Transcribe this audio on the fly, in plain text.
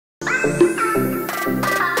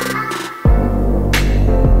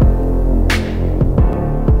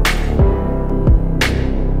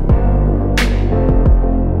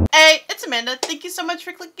so much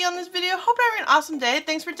for clicking on this video. Hope you're having an awesome day.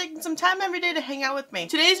 Thanks for taking some time every day to hang out with me.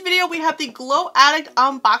 Today's video, we have the Glow Addict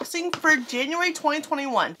unboxing for January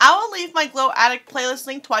 2021. I will leave my Glow Addict playlist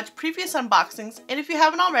link to watch previous unboxings, and if you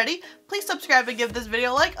haven't already, please subscribe and give this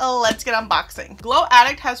video a like. Let's get unboxing. Glow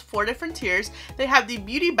Addict has 4 different tiers. They have the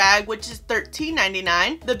beauty bag, which is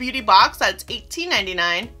 $13.99, the beauty box, that's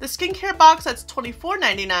 $18.99, the skincare box, that's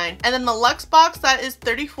 $24.99, and then the Luxe box, that is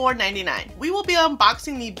 $34.99. We will be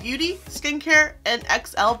unboxing the beauty, skincare, and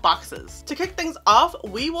XL boxes. To kick things off,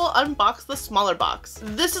 we will unbox the smaller box.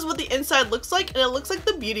 This is what the inside looks like, and it looks like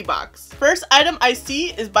the beauty box. First item I see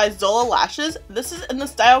is by Zola Lashes. This is in the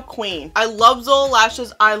style Queen. I love Zola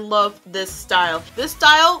Lashes. I love this style. This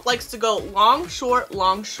style likes to go long, short,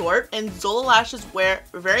 and Zola Lashes wear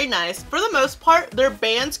very nice. For the most part, their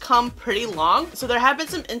bands come pretty long, so there have been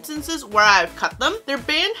some instances where I've cut them. Their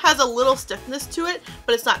band has a little stiffness to it,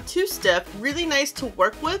 but it's not too stiff. Really nice to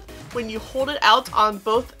work with when you hold it out on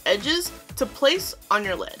both edges to place on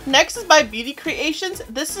your lid. Next is by Beauty Creations.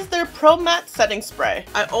 This is their Pro Matte Setting Spray.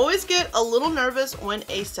 I always get a little nervous when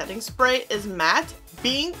a setting spray is matte,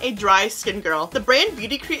 being a dry skin girl. The brand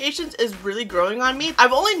Beauty Creations is really growing on me.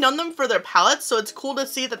 I've only known them for their palettes, so it's cool to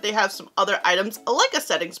see that they have some other items like a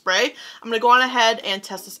setting spray. I'm gonna go on ahead and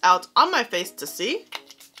test this out on my face to see.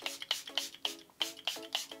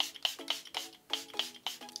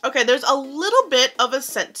 Okay, there's a little bit of a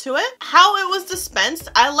scent to it. How it was dispensed,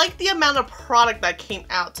 I like the amount of product that came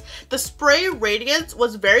out. The spray radiance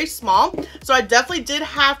was very small, so I definitely did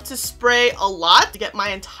have to spray a lot to get my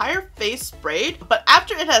entire face sprayed. But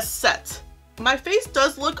after it has set, my face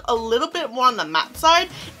does look a little bit more on the matte side.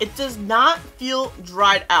 It does not feel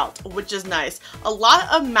dried out, which is nice. A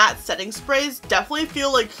lot of matte setting sprays definitely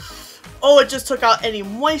feel like, oh, it just took out any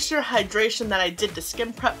moisture, hydration that I did to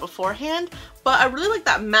skin prep beforehand. But I really like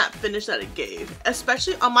that matte finish that it gave,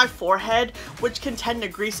 especially on my forehead, which can tend to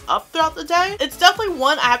grease up throughout the day. It's definitely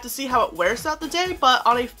one I have to see how it wears throughout the day, but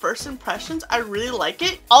on a first impressions, I really like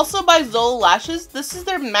it. Also by Zola Lashes, this is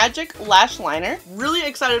their Magic Lash Liner. Really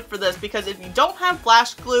excited for this because if you don't have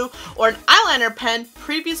lash glue or an eyeliner pen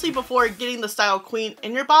previously before getting the Style Queen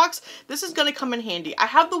in your box, this is gonna come in handy. I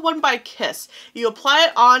have the one by Kiss. You apply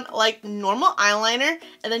it on like normal eyeliner,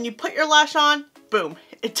 and then you put your lash on, boom.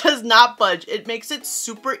 It does not budge. It makes it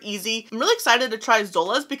super easy. I'm really excited to try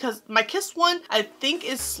Zola's because my Kiss one, I think,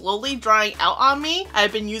 is slowly drying out on me.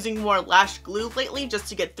 I've been using more lash glue lately just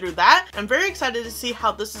to get through that. I'm very excited to see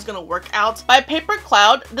how this is gonna work out. By Paper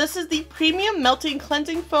Cloud, this is the Premium Melting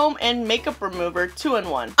Cleansing Foam and Makeup Remover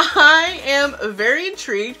 2-in-1. I am very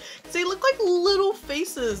intrigued because they look like little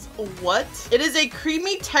faces. What? It is a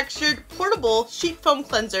creamy textured portable sheet foam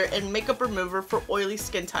cleanser and makeup remover for oily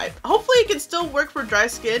skin type. Hopefully it can still work for dry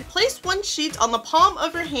skin. Place 1 sheet on the palm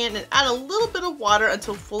of your hand and add a little bit of water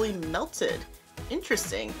until fully melted.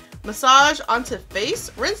 Interesting. Massage onto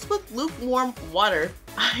face, rinse with lukewarm water.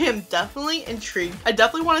 I am definitely intrigued. I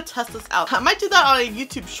definitely want to test this out. I might do that on a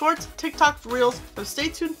YouTube Shorts, TikTok Reels, so stay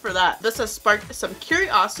tuned for that. This has sparked some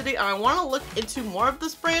curiosity and I want to look into more of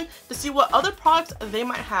this brand to see what other products they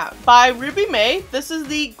might have. By Ruby May, this is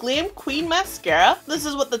the Glam Queen Mascara. This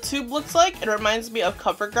is what the tube looks like. It reminds me of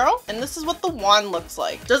CoverGirl, and this is what the wand looks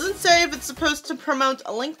like. Doesn't say if it's supposed to promote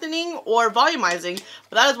lengthening or volumizing,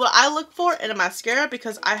 but that is what I look for in a mascara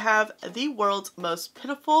because I have the world's most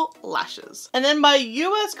pitiful lashes. And then by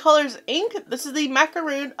US Colors Inc., this is the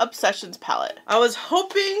Macaroon Obsessions palette. I was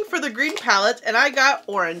hoping for the green palette and I got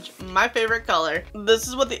orange, my favorite color. This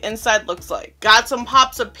is what the inside looks like. Got some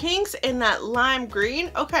pops of pinks and that lime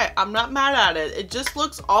green. Okay, I'm not mad at it. It just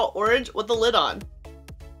looks all orange with the lid on.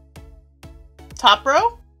 Top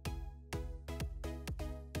row.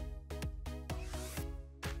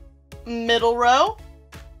 Middle row.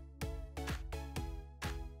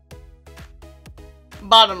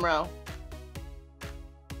 Bottom row.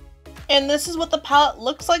 And this is what the palette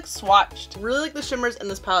looks like swatched. Really like the shimmers in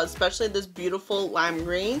this palette, especially this beautiful lime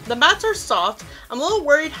green. The mattes are soft. I'm a little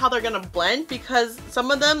worried how they're gonna blend because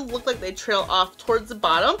some of them look like they trail off towards the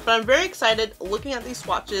bottom, but I'm very excited looking at these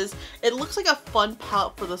swatches. It looks like a fun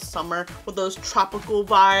palette for the summer with those tropical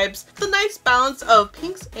vibes. It's a nice balance of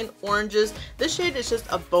pinks and oranges. This shade is just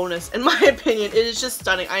a bonus in my opinion. It is just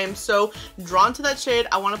stunning. I am so drawn to that shade.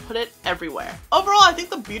 I want to put it everywhere. Overall, I think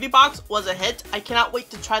the beauty box was a hit. I cannot wait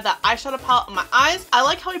to try that eyeshadow eyeshadow palette on my eyes. I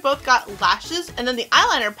like how we both got lashes and then the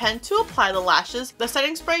eyeliner pen to apply the lashes. The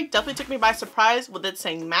setting spray definitely took me by surprise with it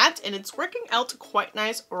saying matte, and it's working out quite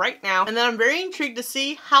nice right now. And then I'm very intrigued to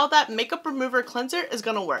see how that makeup remover cleanser is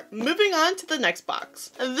gonna work. Moving on to the next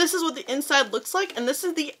box. This is what the inside looks like, and this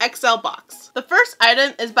is the XL box. The first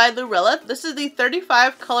item is by Luxe. This is the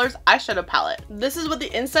 35 colors eyeshadow palette. This is what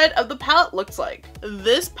the inside of the palette looks like.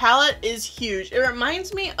 This palette is huge. It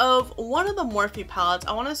reminds me of one of the Morphe palettes.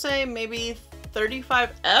 I want to say maybe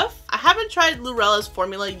 35F. I haven't tried Luxe's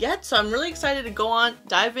formula yet, so I'm really excited to go on,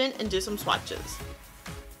 dive in, and do some swatches.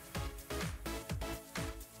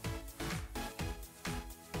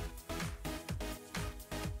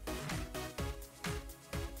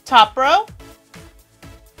 Top row.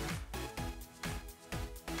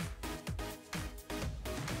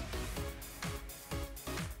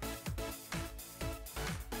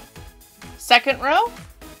 Second row.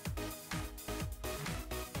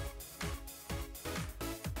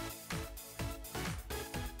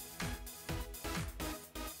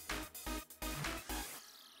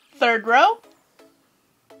 Third row.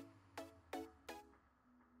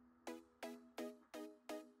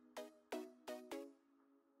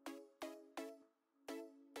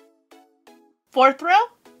 Fourth row.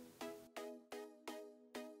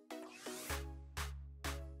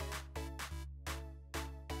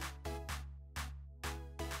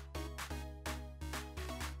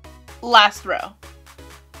 Last row.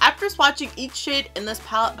 After swatching each shade in this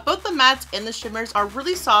palette, both the mattes and the shimmers are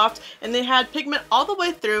really soft and they had pigment all the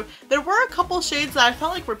way through. There were a couple shades that I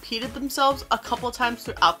felt like repeated themselves a couple times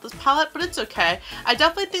throughout this palette, but it's okay. I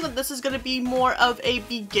definitely think that this is going to be more of a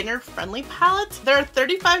beginner friendly palette. There are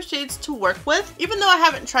 35 shades to work with. Even though I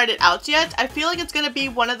haven't tried it out yet, I feel like it's going to be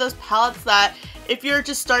one of those palettes that if you're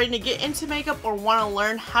just starting to get into makeup or want to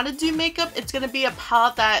learn how to do makeup, it's going to be a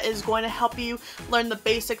palette that is going to help you learn the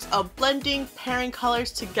basics of blending, pairing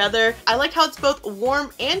colors together. I like how it's both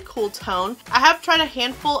warm and cool tone. I have tried a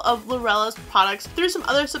handful of Luxe's products through some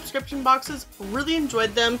other subscription boxes, really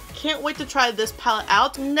enjoyed them. Can't wait to try this palette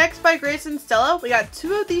out. Next by Grace and Stella, we got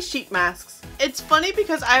two of these sheet masks. It's funny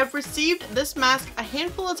because I have received this mask a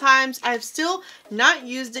handful of times. I have still not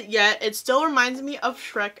used it yet. It still reminds me of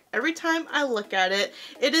Shrek every time I look at it.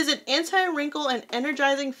 It is an anti-wrinkle and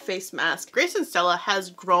energizing face mask. Grace and Stella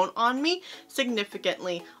has grown on me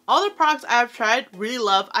significantly. All the products I have tried, really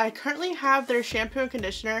love. I currently have their shampoo and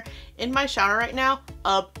conditioner in my shower right now.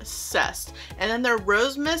 Obsessed. And then their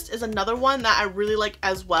Rose Mist is another one that I really like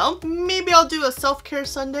as well. Maybe I'll do a self-care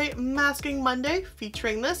Sunday, masking Monday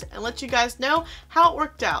featuring this and let you guys know how it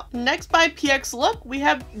worked out. Next by PX Look, we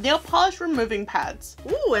have nail polish removing pads.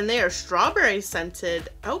 Ooh, and they are strawberry scented.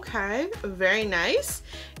 Okay, very nice.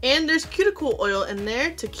 And there's cuticle oil in there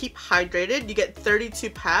to keep hydrated. You get 32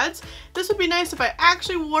 pads. This would be nice if I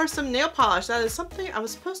actually wore some nail polish. That is something I was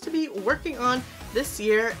supposed to be working on this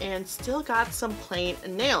year and still got some plain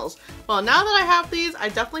nails. Well, now that I have these, I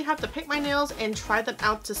definitely have to pick my nails and try them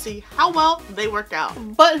out to see how well they work out.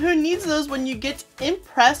 But who needs those when you get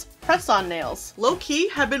Impress press-on nails? Low-key,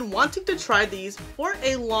 have been wanting to try these for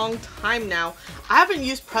a long time now. I haven't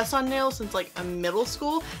used press-on nails since like middle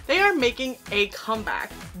school. They are making a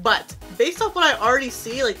comeback. But based off what I already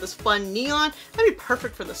see, like this fun neon, that'd be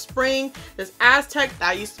perfect for the spring. This Aztec,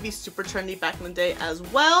 that used to be super trendy back in the day as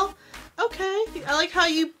well. Okay, I like how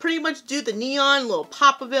you pretty much do the neon, little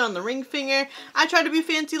pop of it on the ring finger. I try to be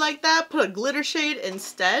fancy like that, put a glitter shade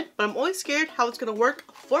instead, but I'm always scared how it's gonna work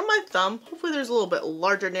for my thumb. Hopefully there's a little bit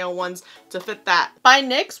larger nail ones to fit that. By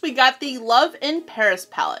NYX, we got the Love in Paris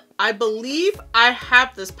palette. I believe I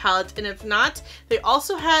have this palette, and if not, they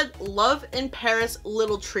also had Love in Paris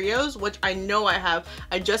little trios, which I know I have.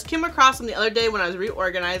 I just came across them the other day when I was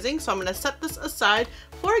reorganizing, so I'm gonna set this aside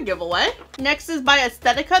for a giveaway. Next is by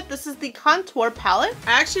Aesthetica. This is the contour palette.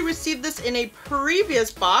 I actually received this in a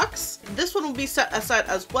previous box. This one will be set aside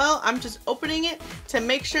as well. I'm just opening it to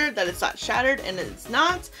make sure that it's not shattered, and it's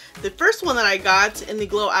not. The first one that I got in the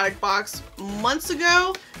Glow Addict box months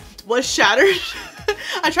ago was shattered.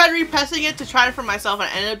 I tried repressing it to try it for myself and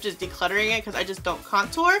I ended up just decluttering it because I just don't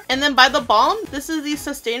contour. And then by The Balm, this is the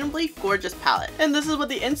Sustainably Gorgeous palette. And this is what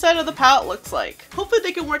the inside of the palette looks like. Hopefully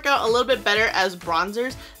they can work out a little bit better as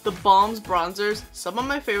bronzers. The Balm's bronzers, some of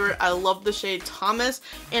my favorite. I love the shade Thomas,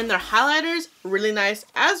 and their highlighters, really nice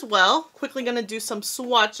as well. Quickly gonna do some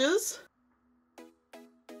swatches.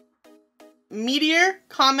 Meteor,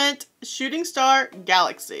 Comet, Shooting Star,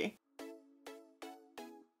 Galaxy.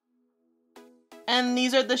 And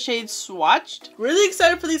these are the shades swatched. Really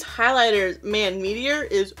excited for these highlighters. Man, Meteor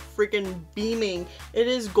is freaking beaming. It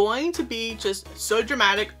is going to be just so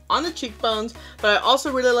dramatic on the cheekbones, but I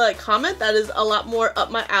also really like Comet. That is a lot more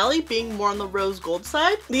up my alley, being more on the rose gold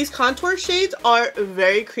side. These contour shades are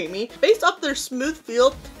very creamy. Based off their smooth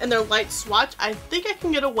feel and their light swatch, I think I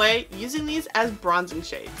can get away using these as bronzing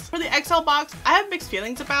shades. For the XL box, I have mixed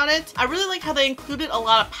feelings about it. I really like how they included a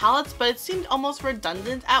lot of palettes, but it seemed almost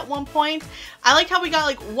redundant at one point. I like how we got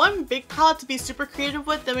like one big palette to be super creative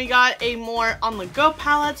with, then we got a more on the go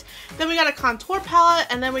palette, then we got a contour palette,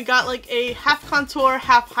 and then we got like a half contour,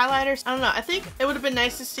 half highlighters. I don't know, I think it would have been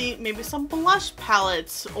nice to see maybe some blush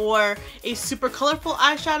palettes or a super colorful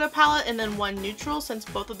eyeshadow palette and then one neutral, since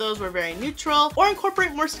both of those were very neutral, or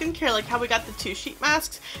incorporate more skincare like how we got the 2 sheet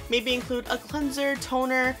masks, maybe include a cleanser,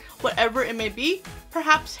 toner, whatever it may be.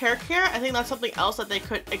 Perhaps hair care. I think that's something else that they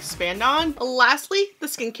could expand on. Lastly, the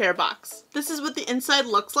skincare box. This is what the inside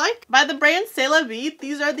looks like. By the brand C'est La Vie,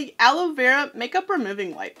 these are the aloe vera makeup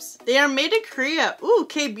removing wipes. They are made in Korea. Ooh,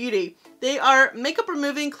 K-beauty. They are makeup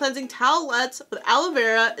removing cleansing towelettes with aloe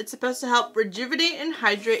vera. It's supposed to help rejuvenate and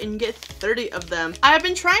hydrate, and you get 30 of them. I have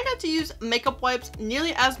been trying not to use makeup wipes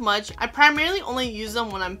nearly as much. I primarily only use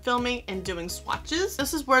them when I'm filming and doing swatches.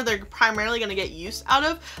 This is where they're primarily going to get use out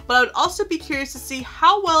of, but I would also be curious to see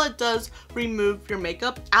how well it does remove your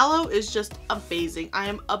makeup. Aloe is just amazing. I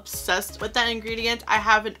am obsessed with that ingredient. I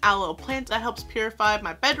have an aloe plant that helps purify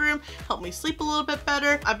my bedroom, help me sleep a little bit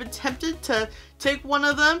better. I've been tempted to take one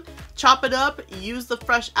of them, chop it up, use the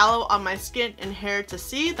fresh aloe on my skin and hair to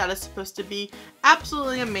see. That is supposed to be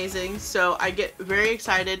absolutely amazing, so I get very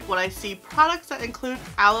excited when I see products that include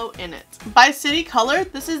aloe in it. By City Color,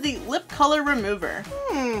 this is the lip color remover.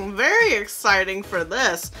 Very exciting for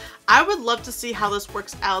this. I would love to see how this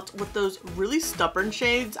works out with those really stubborn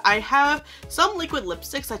shades. I have some liquid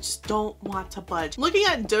lipsticks that just don't want to budge. I'm looking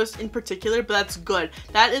at Dose in particular, but that's good.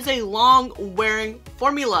 That is a long wearing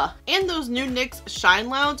formula. And those new NYX Shine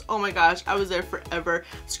Lounge, oh my gosh, I was there forever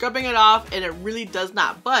scrubbing it off and it really does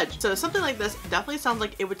not budge. So something like this definitely sounds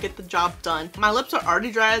like it would get the job done. My lips are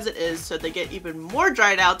already dry as it is, so they get even more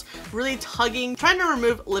dried out, really tugging, trying to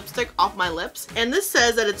remove lipstick off my lips. And this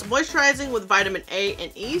says that it's moisturizing with vitamin A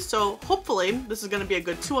and E, so hopefully this is going to be a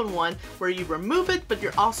good 2-in-1 where you remove it, but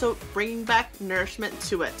you're also bringing back nourishment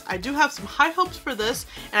to it. I do have some high hopes for this,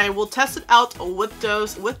 and I will test it out with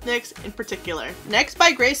Dose, with NYX in particular. Next,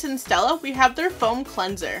 by Grace and Stella, we have their foam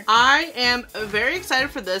cleanser. I am very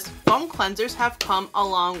excited for this. Foam cleansers have come a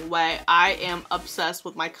long way. I am obsessed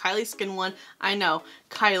with my Kylie Skin one. I know,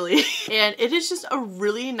 Kylie. And it is just a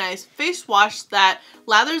really nice face wash that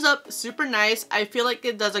lathers up super nice. I feel like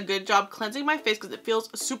it does a good job cleansing my face because it feels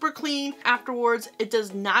super clean afterwards. It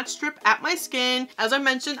does not strip at my skin. As I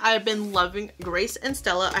mentioned, I have been loving Grace and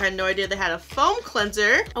Stella. I had no idea they had a foam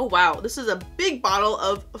cleanser. Oh wow, this is a big bottle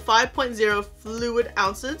of 5.0 fluid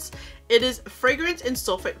ounces. It is fragrance and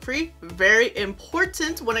sulfate free, very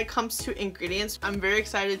important when it comes to ingredients. I'm very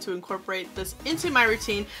excited to incorporate this into my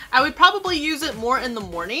routine. I would probably use it more in the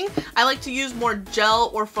morning. I like to use more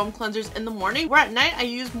gel or foam cleansers in the morning, where at night I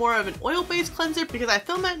use more of an oil-based cleanser because I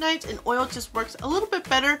film at night and oil just works a little bit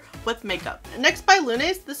better with makeup. Next, by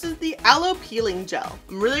Luxe, this is the Aloe Peeling Gel.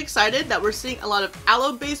 I'm really excited that we're seeing a lot of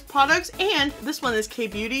aloe-based products, and this one is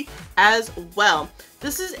K-beauty as well.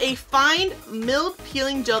 This is a fine milled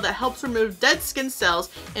peeling gel that helps remove dead skin cells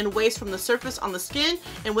and waste from the surface on the skin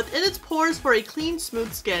and within its pores for a clean,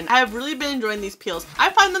 smooth skin. I have really been enjoying these peels. I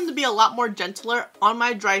find them to be a lot more gentler on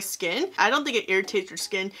my dry skin. I don't think it irritates your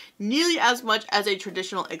skin nearly as much as a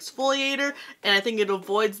traditional exfoliator, and I think it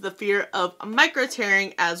avoids the fear of micro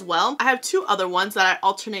tearing as well. I have 2 other ones that I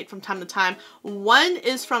alternate from time to time. One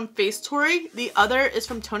is from Face Tory, the other is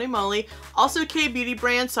from Tony Moly, also K-beauty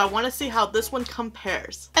brand, so I want to see how this one compares.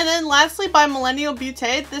 And then lastly, by Millennial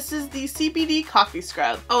Beauté, this is the CBD coffee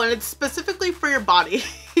scrub. Oh, and it's specifically for your body.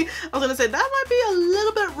 I was gonna say that might be a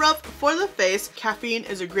little bit rough for the face. Caffeine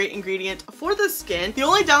is a great ingredient for the skin. The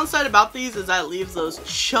only downside about these is that it leaves those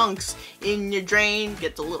chunks in your drain,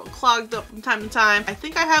 gets a little clogged up from time to time. I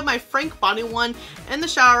think I have my Frank body one in the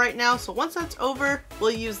shower right now, so once that's over,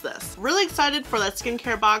 we'll use this. Really excited for that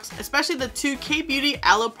skincare box, especially the 2 K-beauty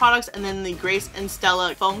aloe products and then the Grace and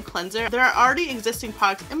Stella foam cleanser. There are already existing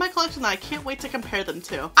products in my collection that I can't wait to compare them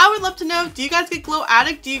to. I would love to know, do you guys get Glow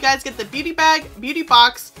Addict? Do you guys get the beauty bag, beauty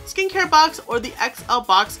box, skincare box, or the XL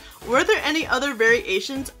box? Were there any other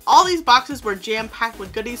variations? All these boxes were jam-packed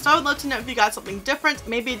with goodies, so I would love to know if you got something different,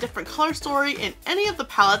 maybe a different color story in any of the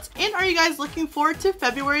palettes, and are you guys looking forward to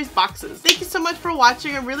February's boxes? Thank you so much for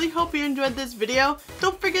watching. I really hope you enjoyed this video.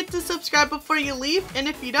 Don't forget to subscribe before you leave, and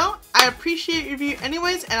if you don't, I appreciate your view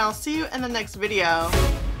anyways, and I'll see you in the next video.